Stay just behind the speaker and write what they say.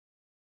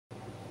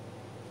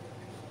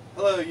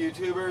Hello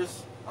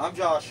YouTubers, I'm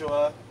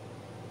Joshua.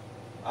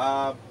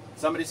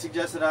 Somebody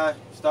suggested I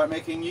start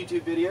making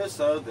YouTube videos,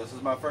 so this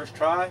is my first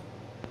try.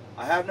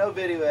 I have no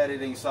video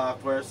editing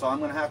software, so I'm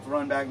going to have to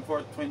run back and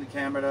forth between the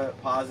camera to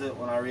pause it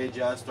when I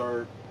readjust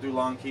or do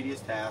long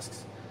tedious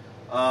tasks.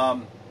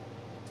 What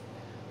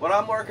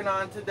I'm working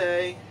on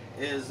today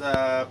is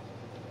got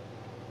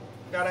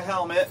a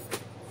helmet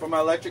for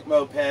my electric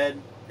moped.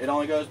 It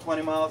only goes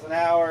 20 miles an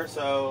hour,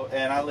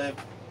 and I live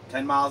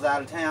 10 miles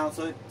out of town,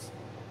 so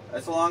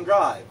it's a long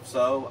drive.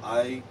 So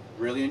I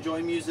really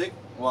enjoy music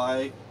while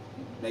I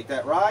make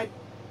that ride.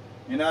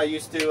 You know, I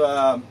used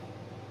to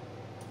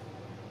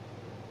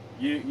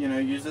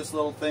use this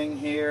little thing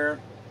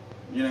here,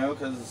 you know,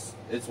 because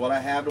it's what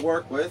I have to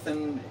work with,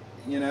 and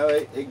you know,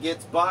 it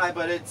gets by,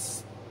 but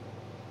it's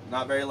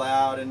not very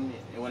loud, and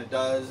when it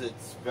does,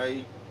 it's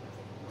very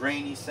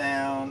grainy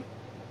sound,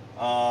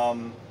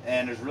 and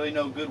there's really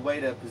no good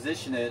way to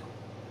position it,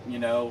 you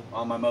know,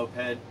 on my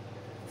moped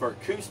for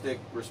acoustic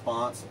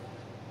response.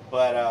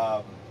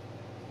 But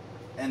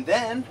and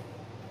then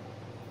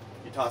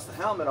you toss the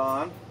helmet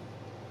on,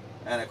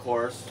 and of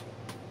course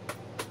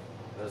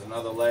there's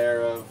another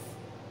layer of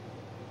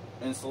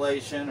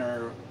insulation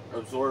or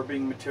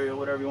absorbing material,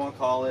 whatever you want to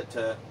call it,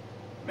 to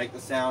make the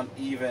sound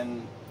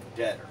even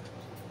deader.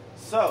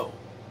 So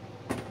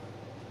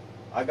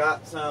I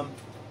got some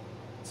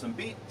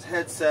Beats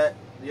headset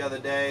the other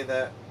day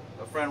that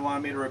a friend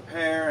wanted me to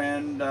repair,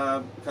 and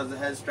because the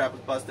head strap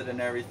was busted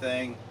and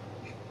everything,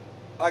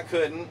 I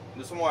couldn't.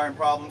 There's some wiring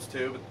problems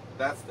too, but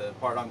that's the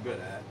part I'm good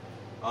at.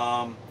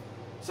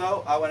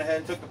 So I went ahead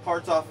and took the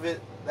parts off of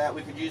it that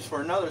we could use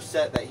for another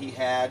set that he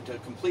had to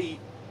complete,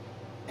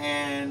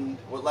 and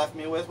what left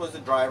me with was the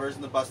drivers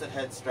and the busted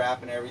head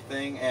strap and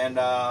everything. And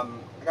I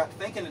got to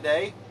thinking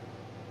today,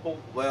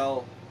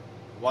 well,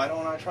 why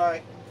don't I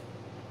try,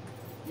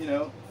 you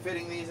know,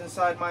 fitting these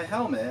inside my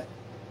helmet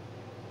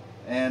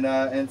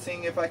and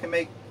seeing if I can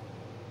make,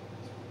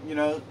 you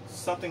know,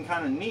 something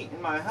kind of neat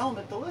in my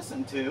helmet to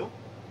listen to.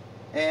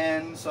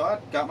 And so I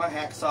got my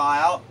hacksaw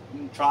out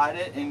and tried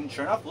it, and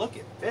sure enough, look,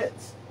 it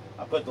fits.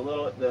 I put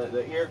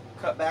the ear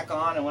cut back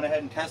on and went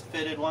ahead and test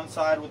fitted one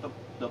side with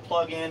the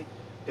plug-in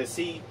to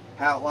see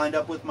how it lined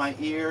up with my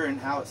ear and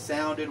how it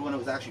sounded when it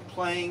was actually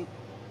playing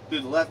through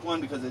the left one,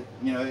 because it,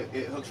 you know,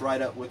 it hooks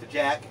right up with the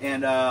jack,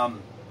 and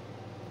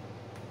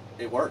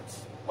it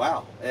works.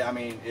 Wow. I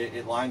mean,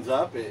 it lines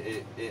up.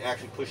 It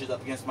actually pushes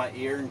up against my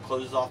ear and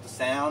closes off the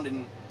sound,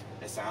 and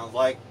it sounds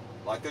like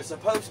they're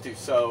supposed to.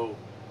 So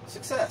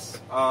success.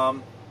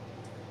 So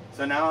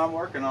now I'm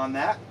working on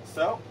that.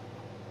 So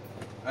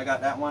I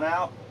got that one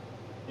out.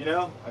 You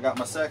know, I got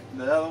the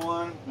other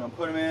one. I'm gonna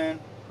put them in,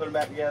 put them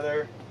back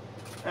together,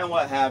 and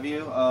what have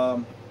you.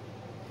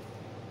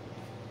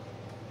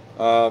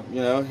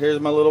 You know, here's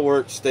my little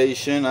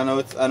workstation. I know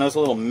it's a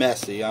little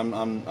messy. I'm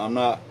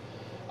not.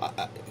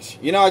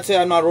 You know, I'd say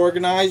I'm not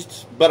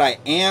organized, but I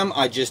am.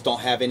 I just don't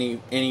have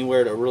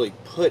anywhere to really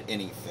put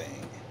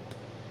anything.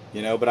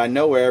 You know, but I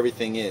know where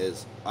everything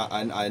is.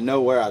 I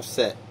know where I've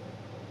set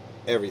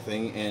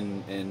everything,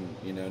 and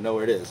you know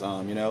where it is.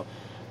 You know,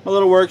 my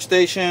little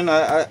workstation.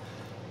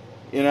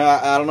 You know,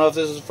 I don't know if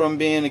this is from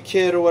being a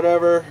kid or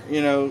whatever.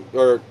 You know,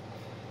 or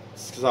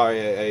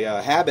sorry,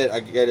 a habit I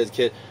get as a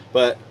kid.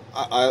 But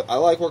I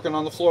like working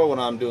on the floor when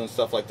I'm doing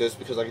stuff like this,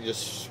 because I can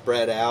just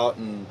spread out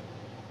and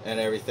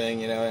everything.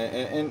 You know,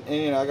 and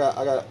you know, I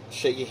got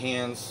shaky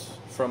hands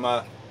from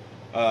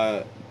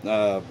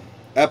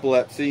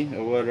epilepsy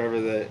or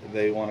whatever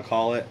they want to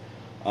call it.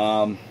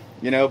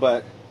 You know,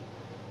 but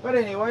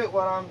anyway,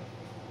 what I'm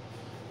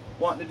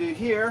wanting to do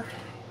here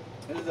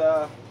is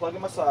plug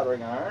in my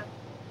soldering iron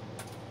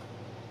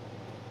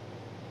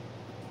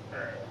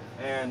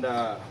and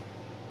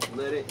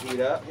let it heat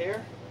up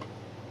here.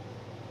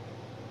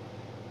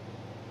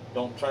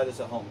 Don't try this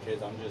at home,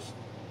 kids.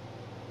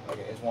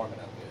 Okay, it's warming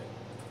up good.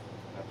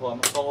 I pull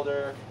out my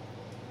solder,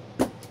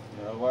 you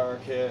know, wire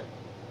kit,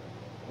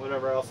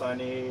 whatever else I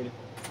need.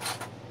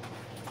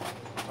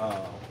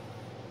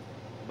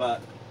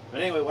 But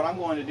anyway, what I'm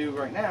going to do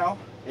right now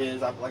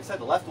is, like I said,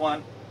 the left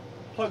one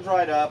plugs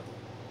right up.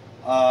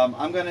 I'm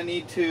probably going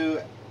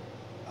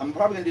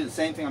to do the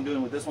same thing I'm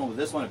doing with this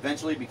one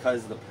eventually,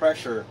 because the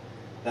pressure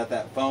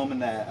that foam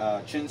and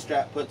that chin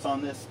strap puts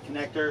on this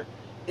connector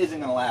isn't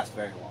going to last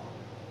very long.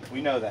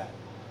 We know that.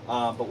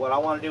 But what I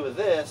want to do with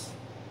this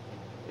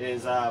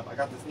is, I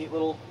got this neat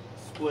little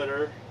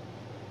splitter,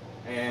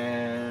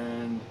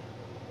 and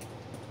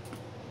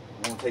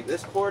I'm going to take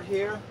this cord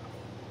here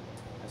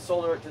and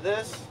solder it to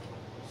this,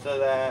 so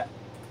that,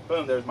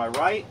 boom, there's my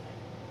right,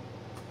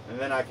 and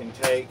then I can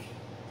take,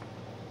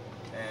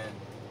 and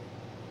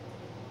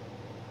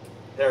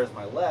there's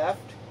my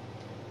left.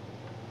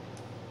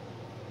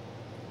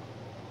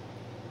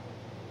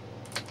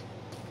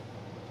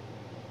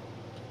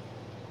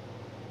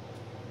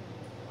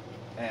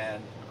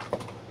 And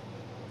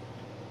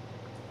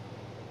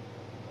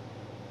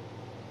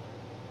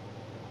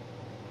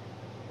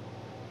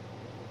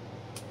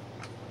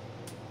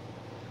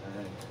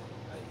as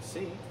you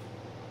see,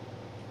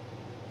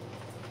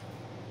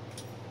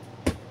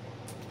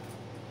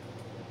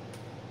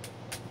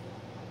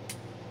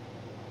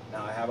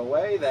 have a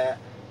way that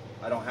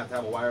I don't have to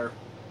have a wire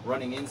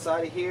running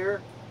inside of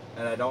here,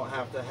 and I don't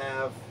have to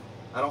have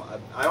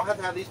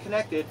these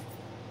connected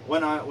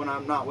when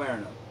I'm not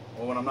wearing them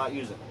or when I'm not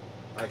using them.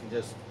 I can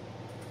just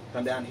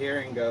come down here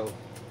and go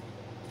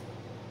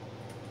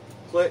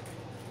click,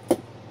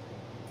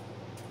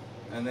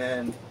 and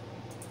then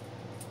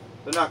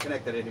they're not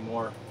connected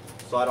anymore,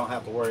 so I don't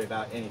have to worry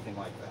about anything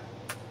like that.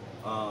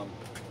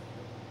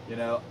 You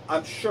know,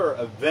 I'm sure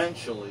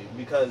eventually,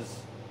 because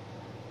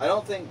I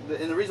don't think,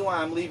 and the reason why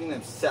I'm leaving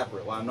them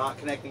separate, why I'm not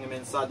connecting them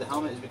inside the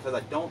helmet, is because I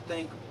don't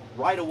think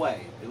right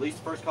away, at least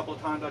the first couple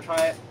of times I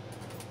try it,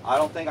 I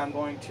don't think I'm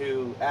going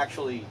to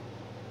actually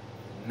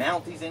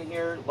mount these in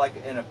here like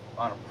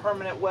on a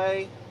permanent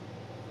way.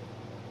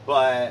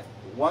 But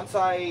once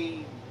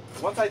I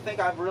think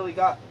I've really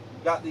got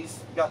this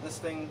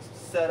thing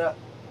set up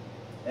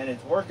and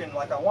it's working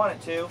like I want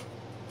it to,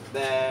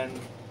 then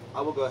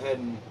I will go ahead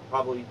and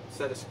probably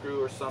set a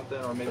screw or something,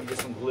 or maybe get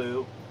some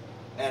glue,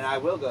 and I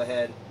will go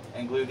ahead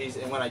and glue these.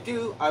 And when I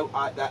do, I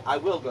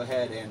will go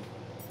ahead and,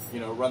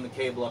 you know, run the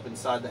cable up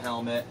inside the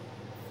helmet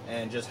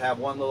and just have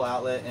one little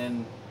outlet.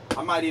 And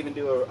I might even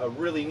do a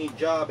really neat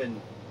job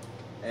and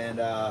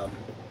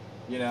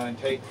you know, and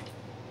take,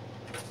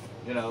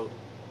 you know,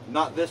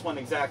 not this one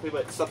exactly,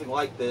 but something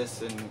like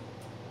this, and,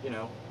 you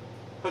know,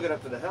 hook it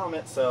up to the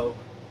helmet so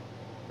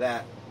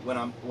that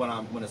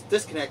when it's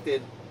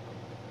disconnected,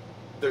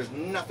 there's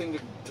nothing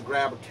to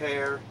grab or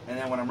tear, and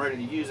then when I'm ready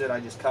to use it, I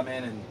just come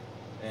in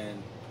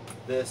and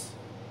this,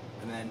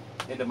 and then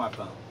into my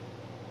phone.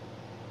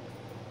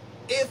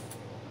 If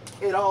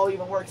it all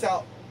even works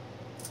out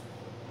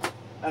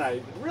and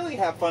I really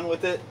have fun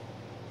with it,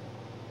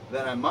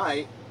 then I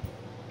might,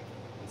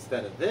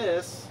 instead of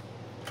this,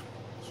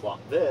 swap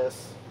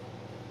this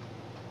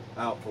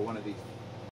out for one of these